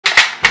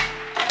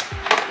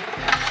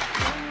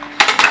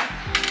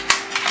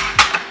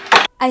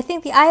I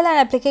think the eyeliner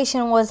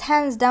application was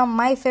hands down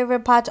my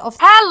favorite part of.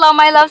 Hello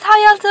my loves, how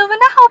y'all doing?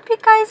 I hope you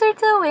guys are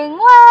doing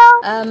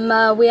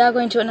well. We are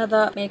going to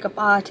another makeup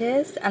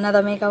artist,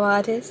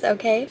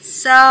 okay?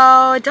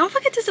 So don't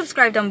forget to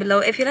subscribe down below.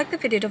 If you like the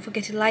video, don't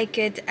forget to like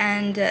it,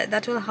 and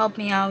that will help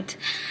me out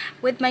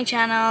with my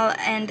channel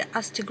and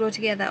us to grow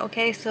together,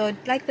 okay? So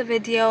like the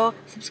video,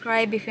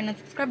 subscribe if you're not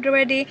subscribed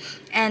already,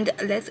 and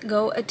let's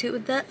go to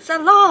the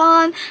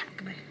salon.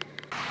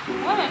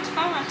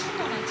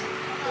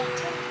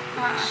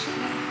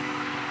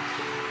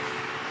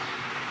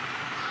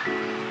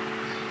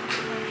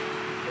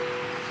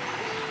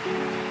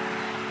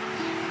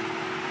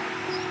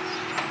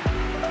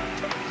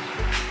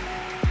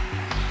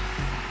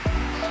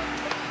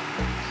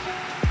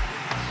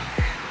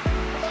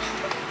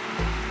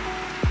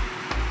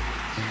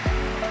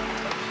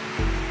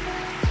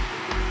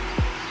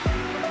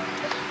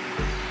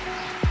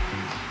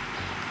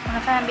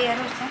 Una biar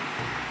harusnya.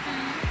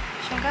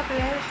 Sehingga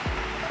biar.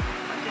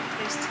 Oke,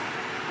 terus.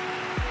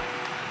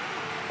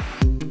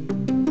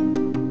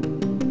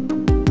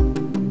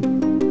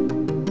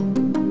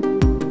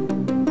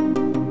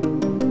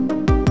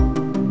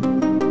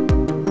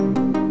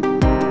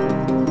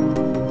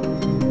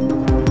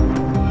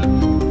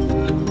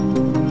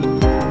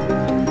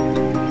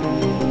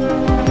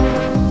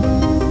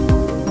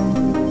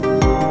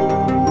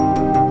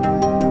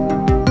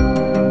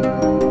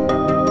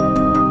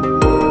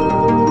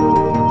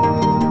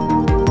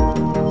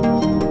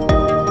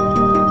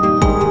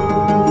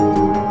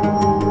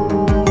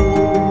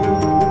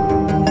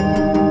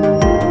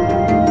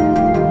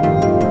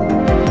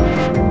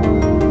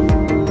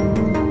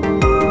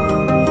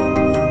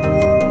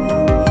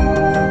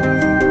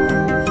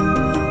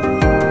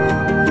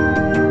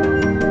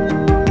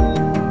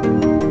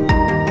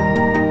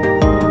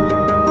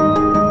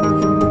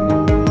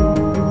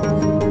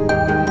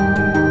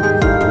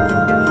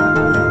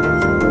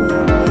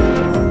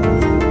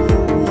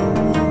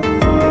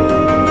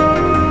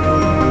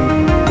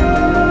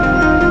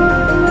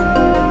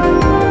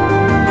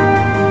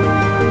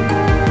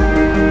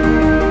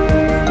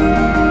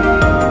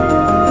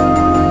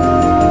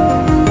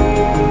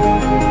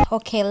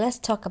 Okay, let's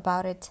talk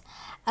about it.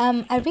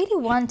 I really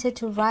wanted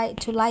to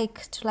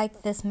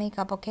like this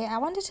makeup, okay? I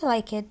wanted to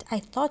like it. I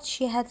think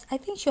she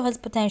has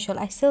potential.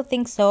 I still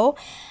think so.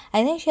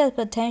 I think she has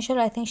potential.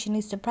 I think she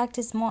needs to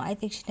practice more. I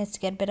think she needs to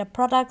get better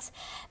products,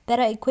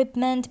 better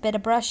equipment, better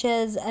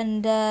brushes,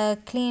 and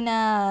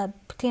cleaner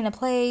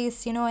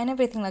place, you know, and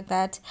everything like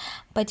that.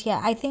 But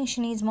yeah, I think she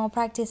needs more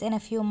practice and a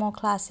few more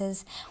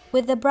classes.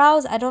 With the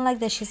brows, I don't like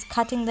that she's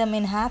cutting them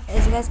in half.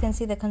 As you guys can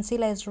see, the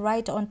concealer is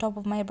right on top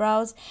of my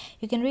brows.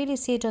 You can really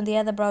see it on the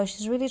other brow.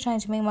 She's really trying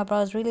to make my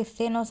brows really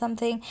thin or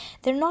something.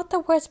 They're not the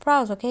worst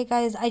brows, okay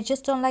guys? I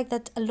just don't like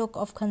that look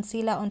of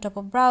concealer on top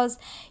of brows.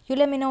 You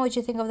let me know what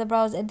you think of the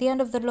brows. At the end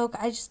of the look,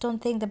 I just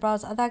don't think the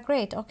brows are that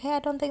great, okay? I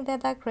don't think they're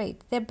that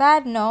great. They're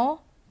bad,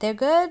 no. They're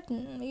good,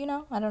 you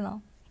know, I don't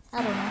know.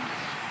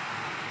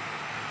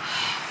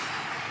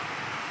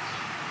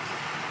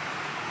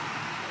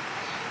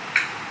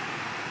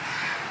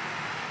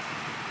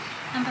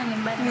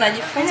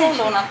 Najifunza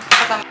ndo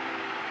unataka.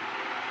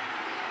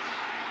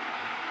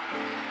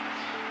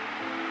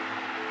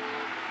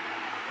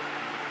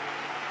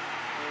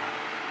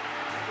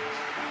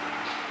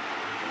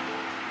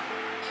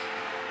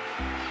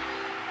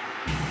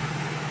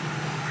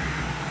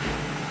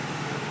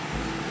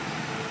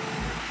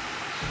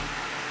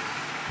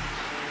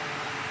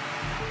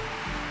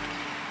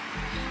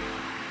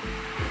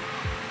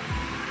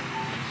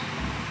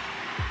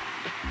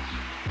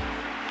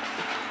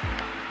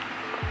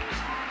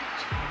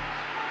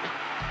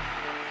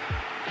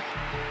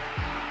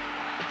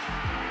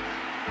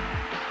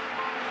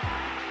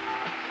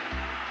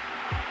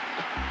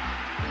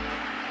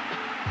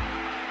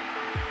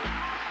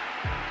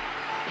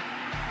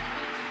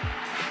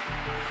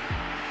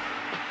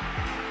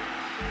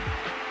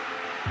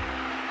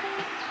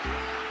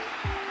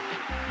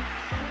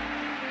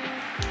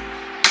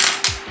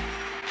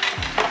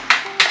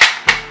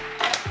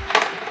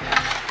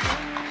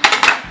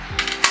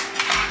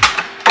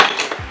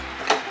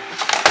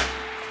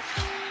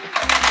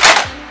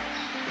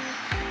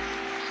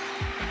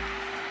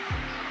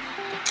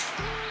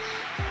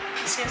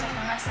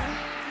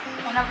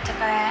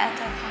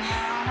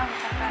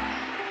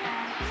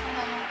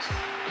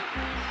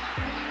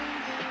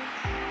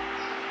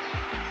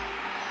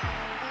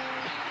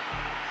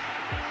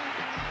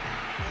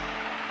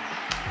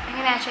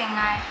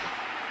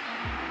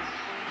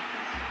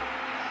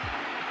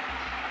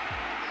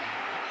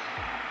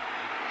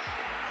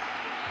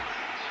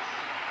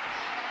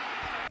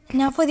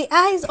 Now for the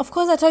eyes, of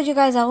course I told you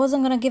guys I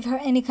wasn't gonna give her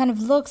any kind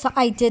of look, so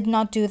I did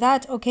not do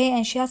that, okay?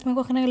 And she asked me,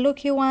 what kind of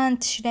look you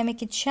want? Should I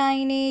make it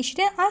shiny? She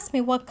didn't ask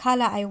me what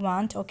color I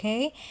want,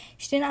 okay?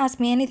 She didn't ask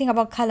me anything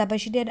about color,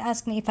 but she did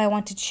ask me if I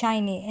wanted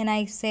shiny, and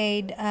I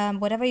said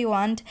whatever you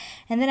want.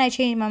 And then I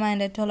changed my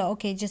mind. I told her,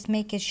 okay, just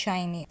make it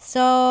shiny.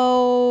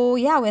 So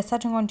yeah, we're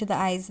starting on to the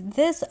eyes.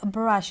 This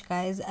brush,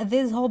 guys,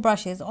 these whole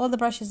brushes, all the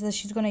brushes that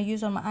she's gonna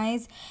use on my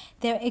eyes,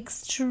 they're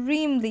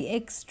extremely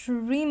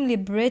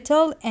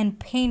brittle and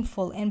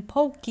painful and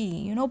pokey.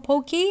 You know,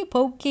 pokey.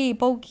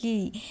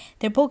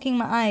 They're poking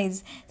my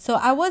eyes. So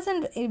I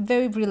wasn't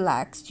very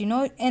relaxed, you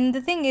know. And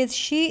the thing is,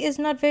 she is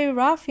not very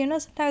rough. You know,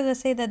 sometimes I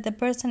say that the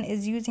person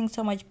is using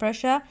so much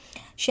pressure.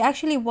 She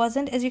actually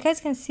wasn't, as you guys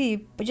can see,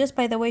 but just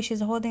by the way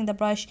she's holding the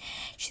brush,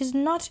 she's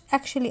not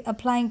actually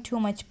applying too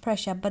much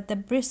pressure, but the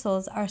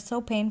bristles are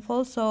so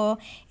painful, so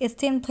it's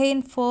still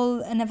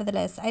painful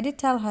nevertheless. I did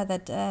tell her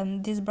that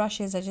these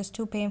brushes are just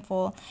too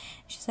painful.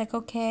 She's like,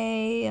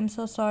 okay, I'm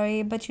so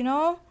sorry, but you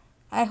know,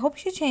 I hope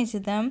she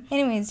changes them.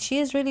 Anyways, she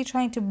is really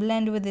trying to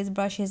blend with these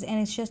brushes, and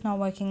it's just not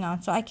working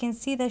out. So I can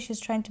see that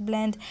she's trying to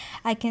blend.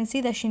 I can see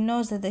that she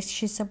knows that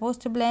she's supposed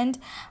to blend,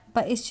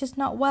 but it's just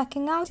not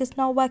working out. It's just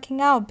not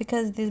working out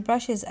because these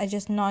brushes are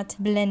just not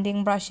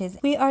blending brushes.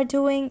 We are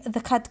doing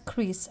the cut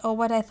crease, or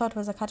what I thought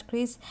was a cut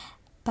crease,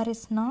 but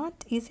it's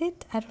not, is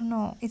it? I don't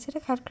know. Is it a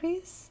cut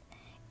crease?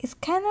 It's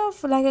kind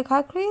of like a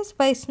cut crease,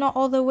 but it's not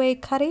all the way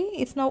cutty.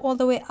 It's not all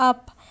the way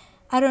up.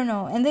 I don't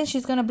know. And then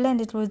she's gonna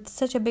blend it with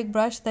such a big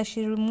brush that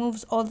she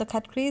removes all the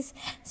cut crease.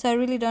 So I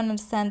really don't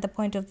understand the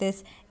point of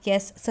this.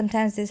 Yes,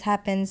 sometimes this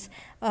happens,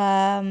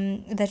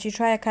 that you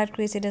try a cut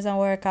crease, it doesn't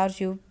work out,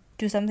 you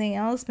do something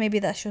else. Maybe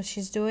that's what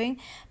she's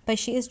doing, but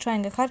she is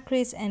trying a cut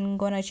crease and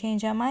gonna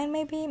change her mind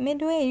maybe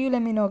midway. You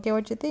let me know, okay,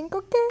 what you think,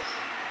 okay?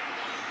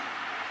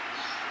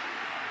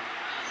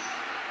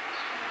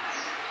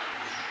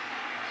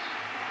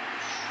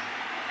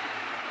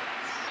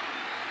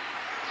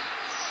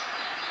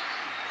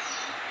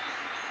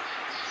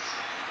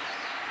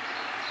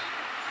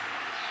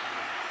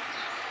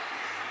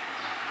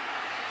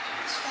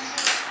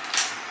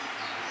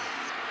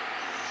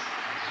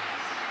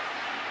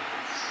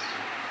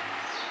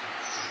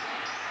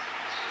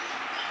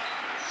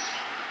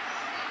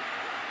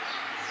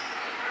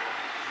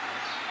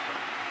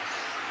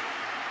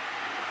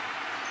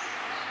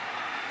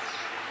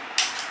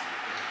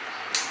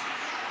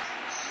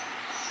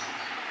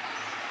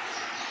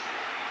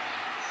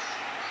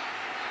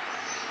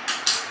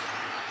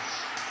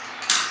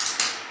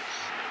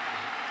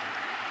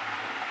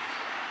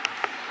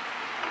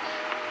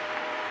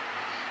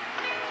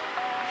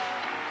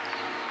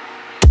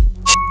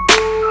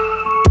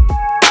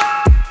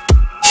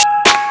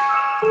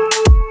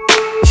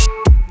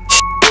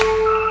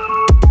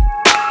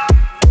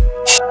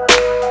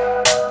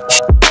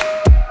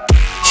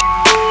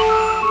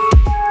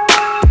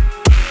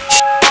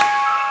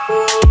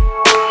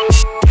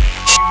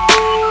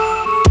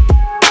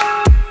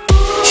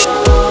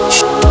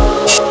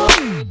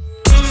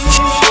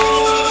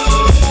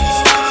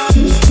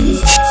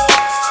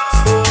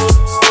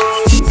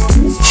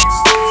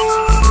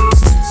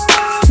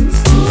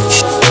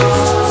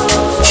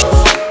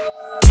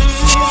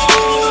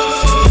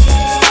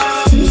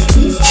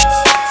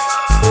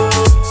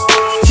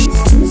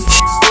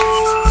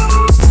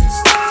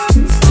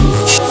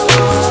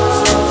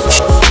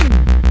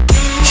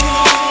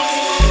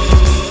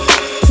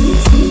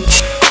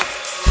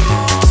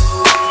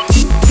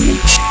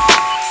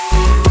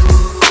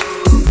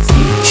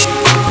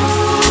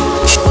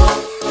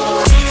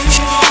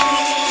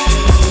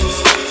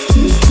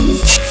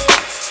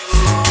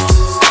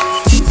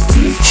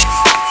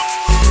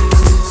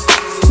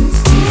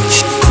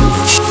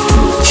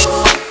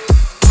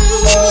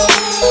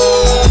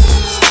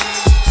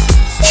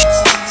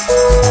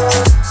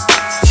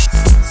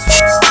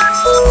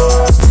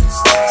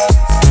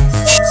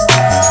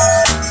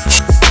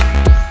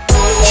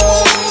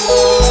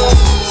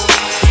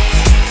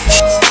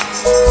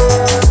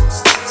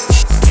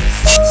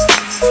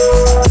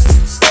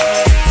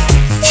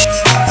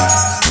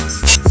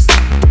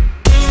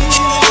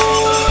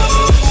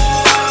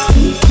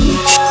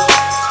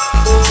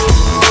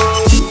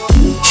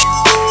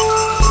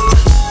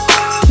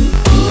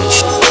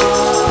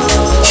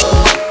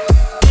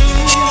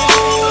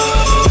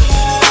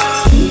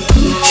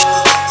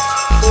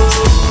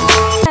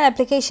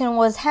 application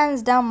was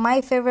hands down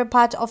my favorite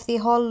part of the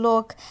whole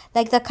look.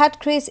 Like the cut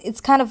crease, it's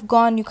kind of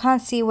gone, you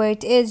can't see where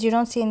it is, you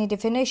don't see any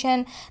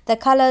definition. The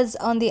colors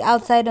on the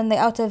outside, on the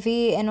outer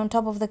V and on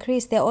top of the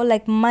crease, they're all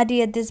like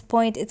muddy at this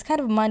point. It's kind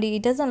of muddy,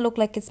 it doesn't look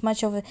like it's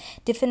much of a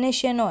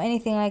definition or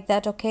anything like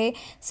that. Okay,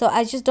 so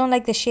I just don't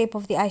like the shape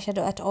of the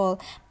eyeshadow at all.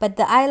 But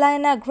the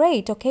eyeliner,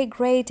 great. Okay,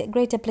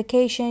 great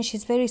application.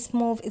 She's very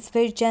smooth, it's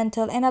very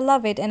gentle, and I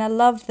love it. And I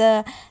love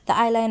the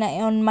eyeliner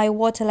on my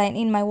waterline,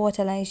 in my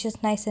waterline. It's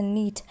just nice and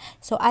neat,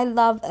 so I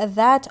love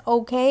that.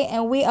 Okay,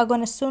 and we are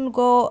gonna soon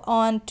go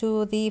on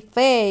to the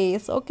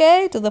face.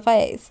 Okay, to the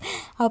face.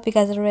 I hope you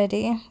guys are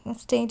ready.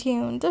 Stay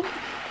tuned.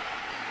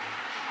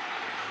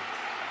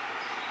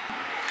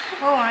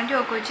 Oh,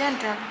 unajua uko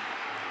gentle.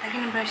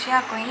 Lakini brush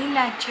yako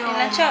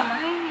inachoma. Inachoma.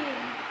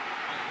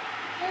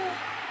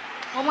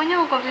 Wewe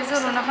mwenyewe uko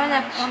vizuri,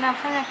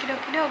 unafanya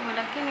kidogo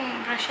lakini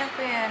brush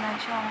yako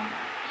inachoma.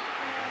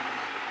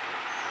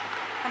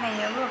 Kana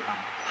yaogopa.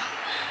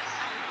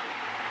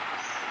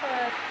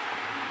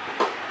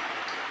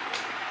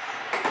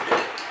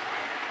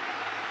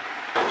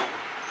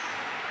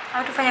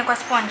 Au tufanye kwa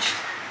sponge?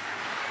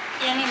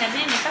 Yaani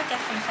inabidi nipake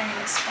afu nifanye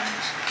kwa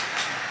sponge.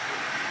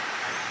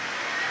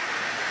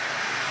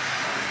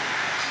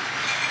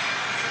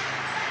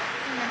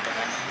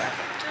 Nataka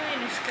nipake tu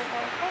nifike kwa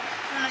huko.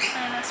 Na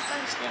nifanye na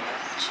sponge ndio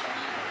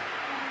kuchoma.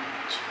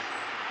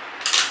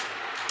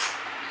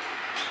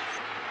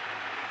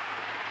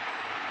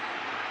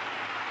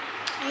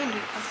 Hii ndio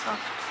iko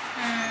soft.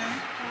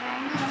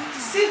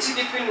 Si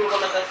jipini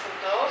kama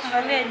tafuta.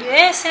 Angalia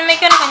juu. Si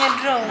nimekiona kwenye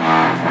drawer.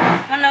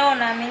 Maana wewe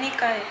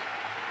unaaminika wewe.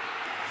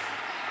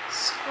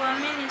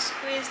 Sikuamini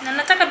squeeze. Na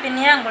nataka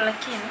bini yangu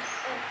lakini.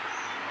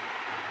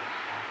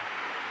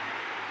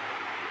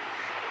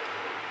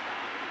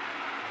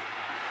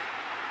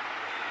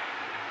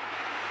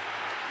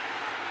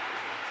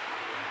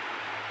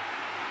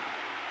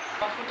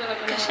 Mafuta la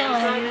kwenye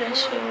Kashamaliza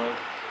shughuli.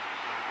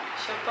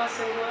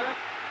 Shapase ngora.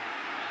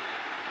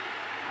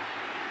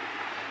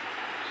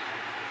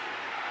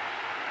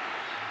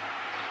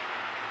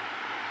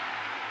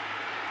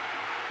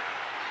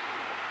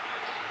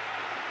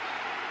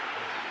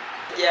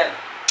 Yeah.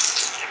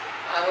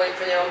 Hawa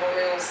ifanya mambo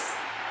meusi.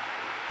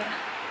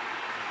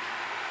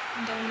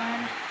 Ndio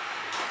maana.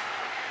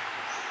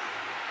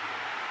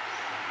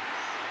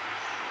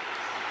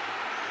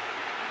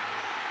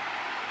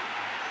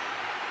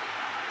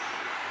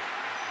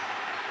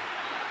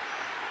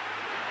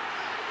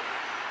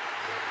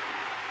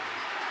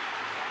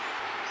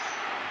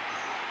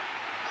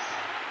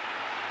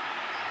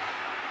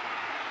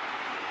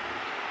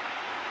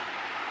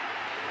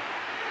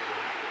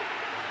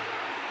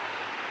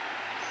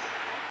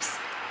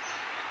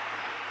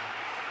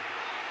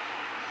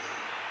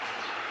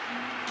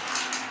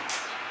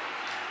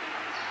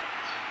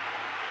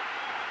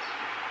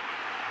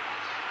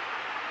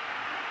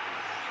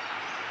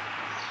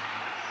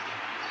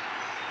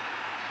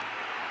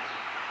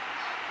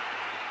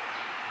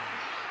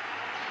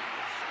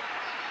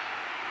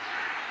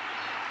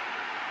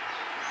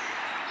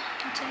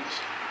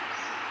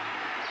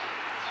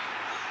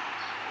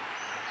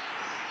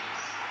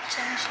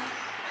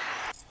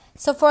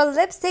 So for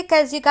lipstick,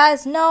 as you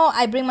guys know,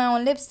 I bring my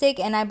own lipstick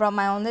and I brought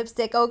my own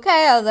lipstick.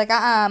 Okay, I was like,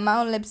 my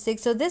own lipstick.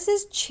 So this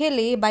is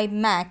Chili by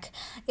MAC.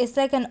 It's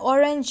like an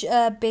orange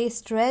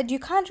based red. You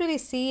can't really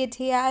see it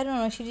here. I don't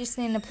know. She just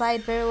didn't apply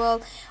it very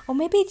well. Or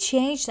maybe it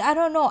changed. I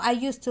don't know. I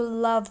used to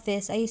love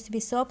this. I used to be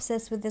so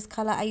obsessed with this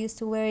color. I used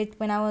to wear it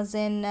when I was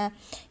in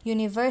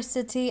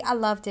university. I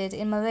loved it.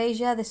 In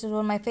Malaysia, this is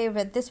one of my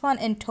favorite. This one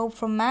in taupe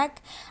from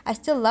MAC. I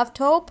still love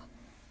taupe.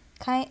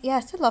 Yeah, I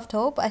still love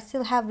taupe. I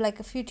still have like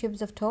a few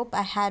tubes of taupe.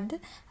 I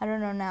don't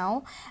know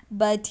now,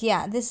 but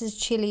yeah, this is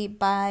Chili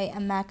by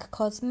MAC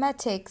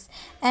Cosmetics,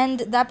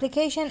 and the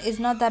application is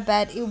not that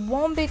bad. It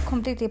won't be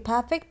completely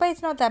perfect, but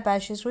it's not that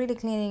bad. She's really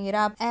cleaning it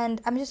up, and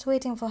I'm just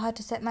waiting for her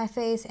to set my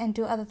face and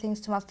do other things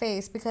to my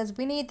face, because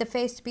we need the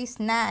face to be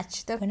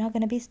snatched. We're not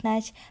gonna be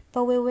snatched,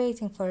 but we're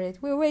waiting for it.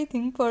 We're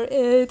waiting for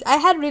it. I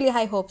had really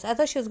high hopes. I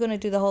thought she was gonna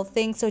do the whole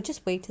thing, so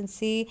just wait and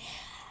see.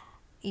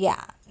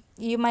 Yeah,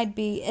 you might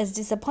be as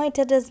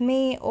disappointed as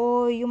me,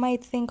 or you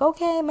might think,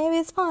 okay, maybe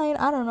it's fine.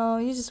 I don't know.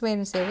 You just wait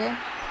and see, okay?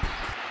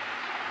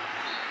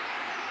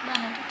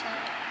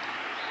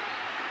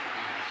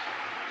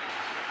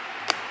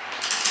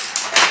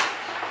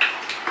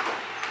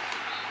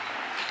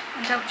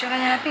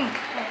 Kuchanganya na pink.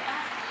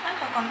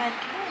 Hapa kwa mbali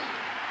kidogo.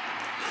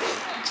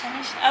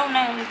 Achanisha au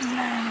nayo lipstick.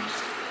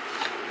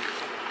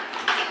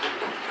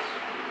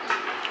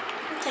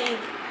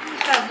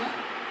 Ikabu.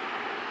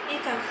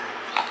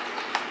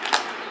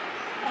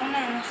 Una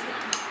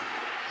mafuta.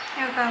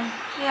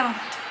 Ya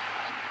mafuta.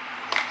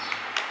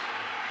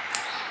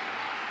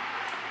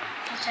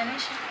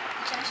 Achanisha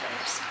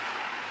lipstick.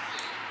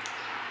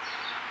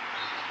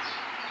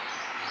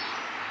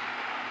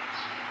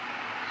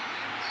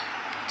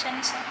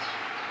 Achanisha.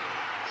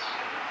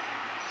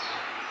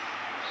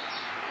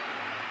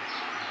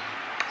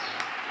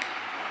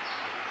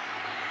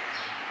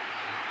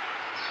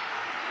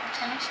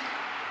 Achanisha.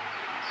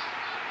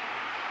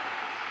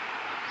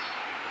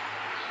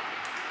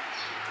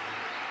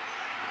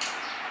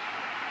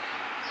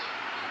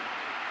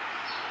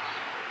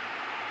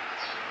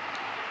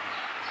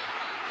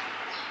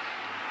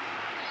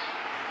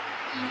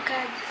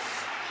 Mkaji.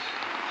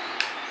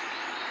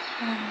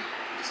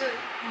 Vizuri.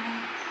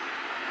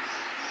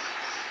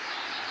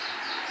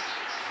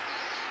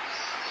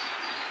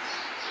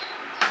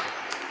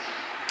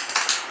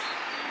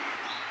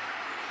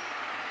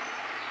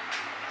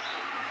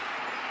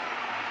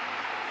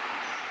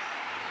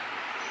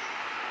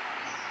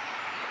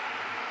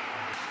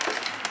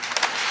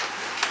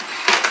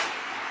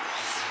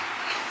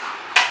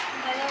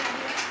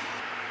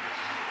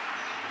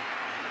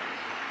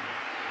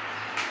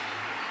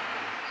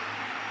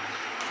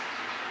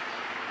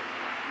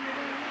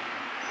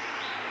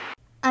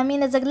 I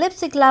mean, as a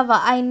lipstick lover,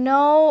 I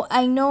know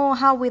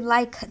how we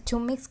like to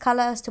mix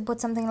colors, to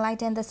put something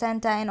light in the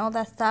center and all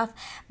that stuff.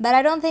 But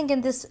I don't think in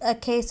this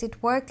case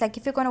it worked. Like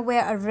if you're gonna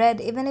wear a red,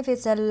 even if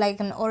it's like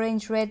an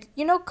orange red,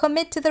 you know,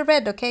 commit to the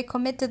red, okay?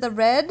 Commit to the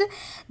red.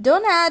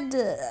 Don't add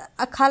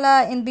a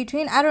color in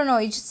between. I don't know.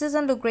 It just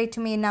doesn't look great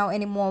to me now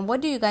anymore. What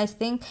do you guys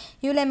think?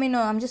 You let me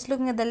know. I'm just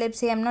looking at the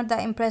lips here. I'm not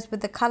that impressed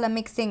with the color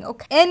mixing.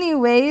 Okay.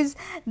 Anyways,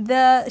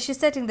 she's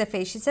setting the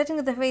face. She's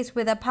setting the face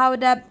with a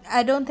powder.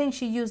 I don't think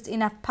she used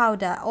enough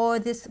powder, or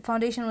this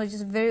foundation was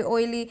just very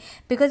oily,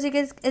 because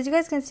as you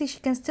guys can see,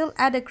 she can still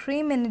add a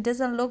cream and it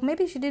doesn't look,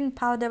 maybe she didn't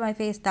powder my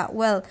face that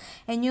well.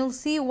 And you'll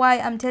see why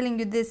I'm telling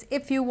you this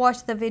if you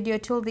watch the video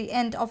till the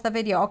end of the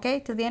video. Okay,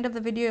 till the end of the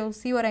video you'll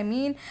see what I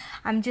mean.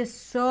 I'm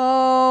just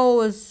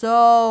so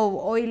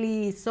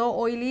oily,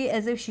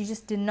 as if she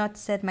just did not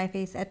set my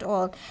face at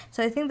all.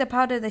 So I think the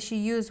powder that she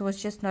used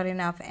was just not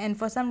enough, and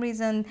for some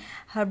reason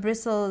her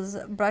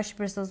brush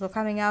bristles were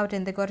coming out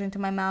and they got into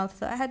my mouth,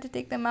 so I had to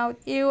take them out.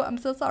 Ew, I'm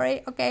so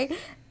sorry. Okay,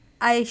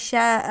 I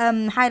share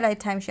highlight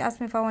time. She asked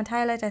me if I want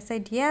highlight. I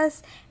said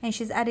yes, and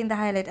she's adding the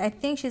highlight. I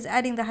think she's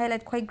adding the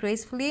highlight quite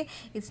gracefully.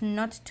 It's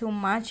not too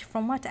much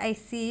from what I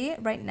see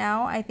right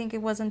now. I think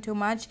it wasn't too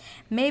much.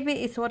 Maybe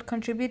it's what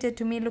contributed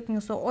to me looking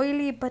so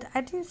oily, but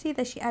I didn't see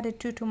that she added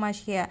too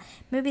much here.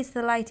 Maybe it's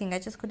the lighting. I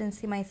just couldn't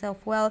see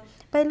myself well,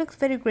 but it looks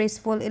very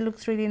graceful. It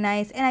looks really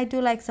nice, and I do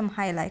like some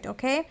highlight.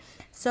 Okay,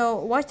 so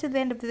watch to the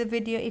end of the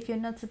video. If you're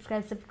not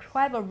subscribed,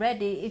 subscribe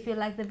already. If you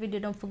like the video,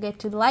 don't forget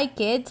to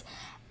like it.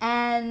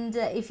 And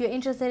if you're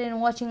interested in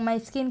watching my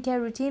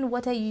skincare routine,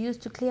 what I use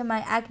to clear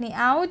my acne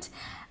out,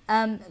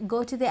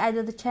 go to the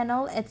other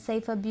channel at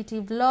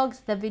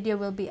Saifabeautyvlogs. The video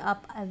will be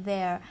up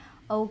there.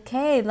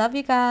 Okay, love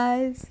you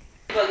guys.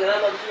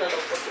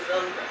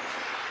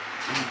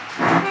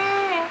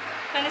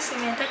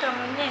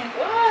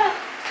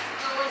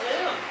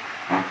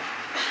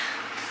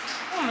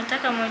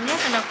 Unataka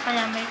mwenyewe na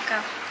kufanya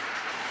makeup.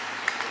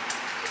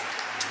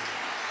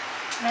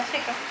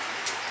 Nafika.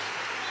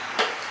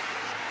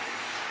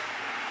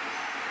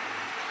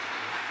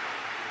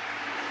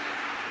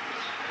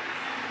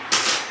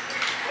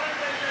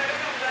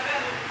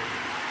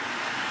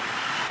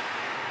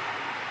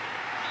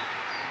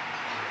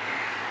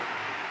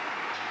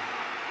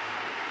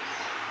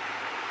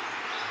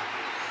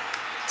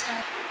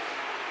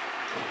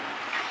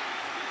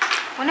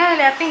 Una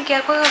ile ya pinki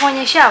ya kuweka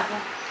kwenye shavu?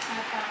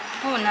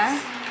 Una?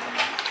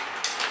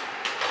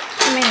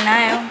 Mimi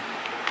nayo.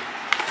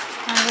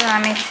 Ndio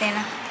mimi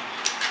sina.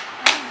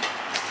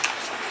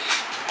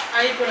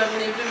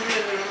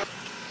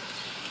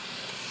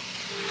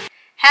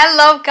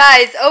 Hello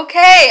guys.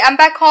 Okay, I'm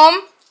back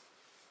home.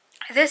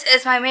 This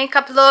is my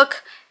makeup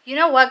look. You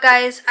know what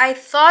guys? I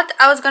thought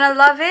I was gonna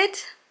love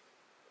it.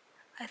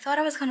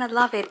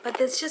 But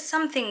there's just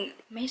something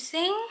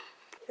missing.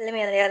 Let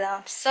me lay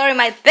down. Sorry,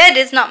 my bed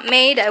is not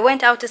made. I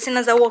went out as soon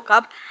as I woke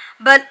up.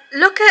 But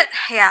look at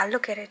it. You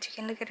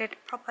can look at it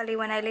properly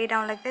when I lay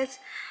down like this.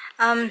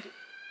 I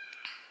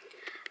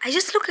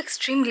just look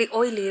extremely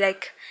oily.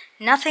 Like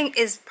nothing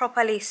is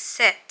properly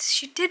set.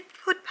 She did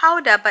put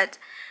powder, but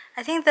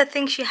I think the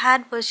thing she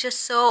had was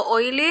just so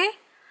oily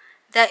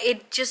that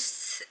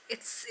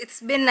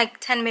it's been like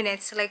 10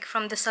 minutes, like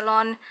from the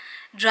salon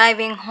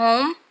driving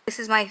home. This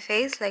is my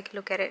face. Like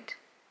look at it.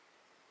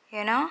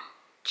 You know?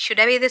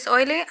 Should I be this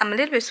oily? I'm a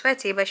little bit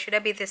sweaty, but should I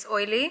be this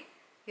oily?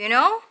 You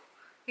know,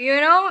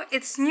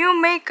 it's new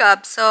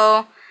makeup,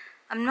 so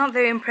I'm not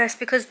very impressed,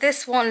 because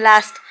this won't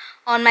last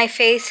on my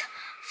face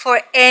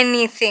for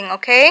anything.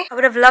 Okay, I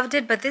would have loved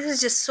it, but this is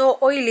just so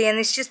oily, and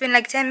it's just been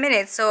like 10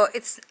 minutes, so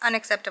it's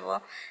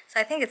unacceptable. So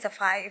I think it's a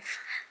 5,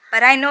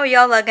 but I know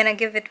y'all are gonna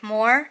give it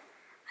more.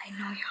 I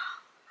know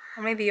y'all,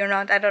 or maybe you're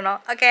not. I don't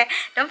know. Okay,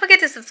 don't forget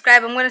to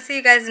subscribe. I'm gonna see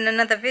you guys in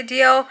another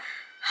video.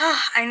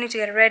 I need to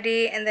get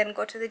ready and then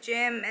go to the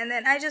gym, and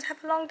then I just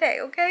have a long day.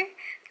 Okay,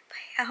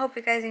 bye. I hope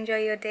you guys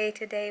enjoy your day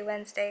today,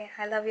 Wednesday.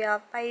 I love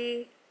y'all.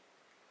 Bye.